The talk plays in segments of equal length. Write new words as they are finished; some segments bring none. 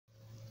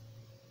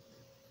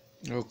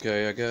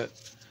Okay, I got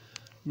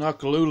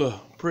Noccalula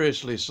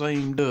Presley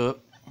seamed up.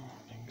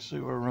 You can see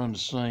where I run the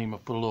seam. I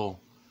put a little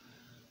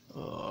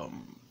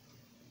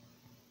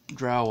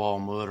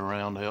drywall mud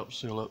around to help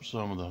seal up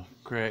some of the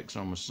cracks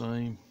on the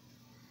seam.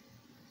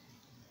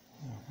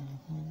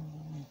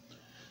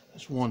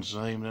 That's one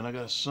seam. Then I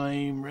got a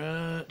seam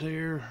right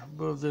here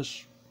above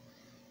this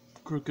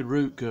crooked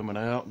root coming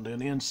out, and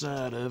then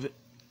inside of it,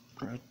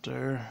 right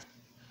there.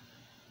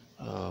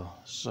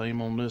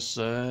 Same on this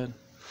side.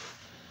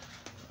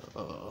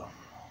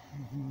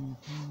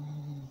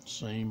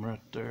 Seam right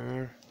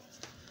there.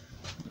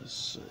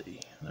 Let's see.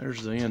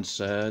 There's the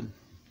inside.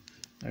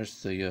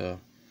 There's the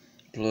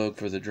plug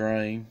for the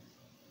drain.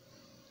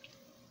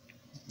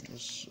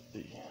 Let's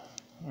see.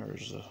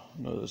 There's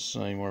another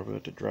seam where we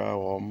got the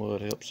drywall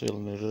mud help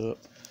sealing it up.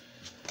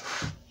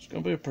 It's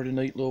gonna be a pretty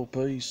neat little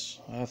piece,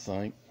 I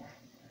think.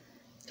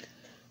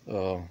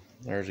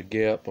 There's a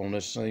gap on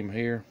this seam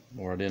here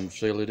where I didn't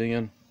seal it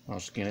in. I'll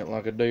skin it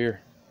like a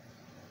deer.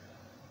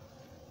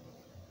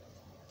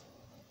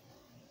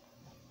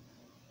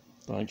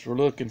 Thanks for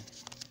looking.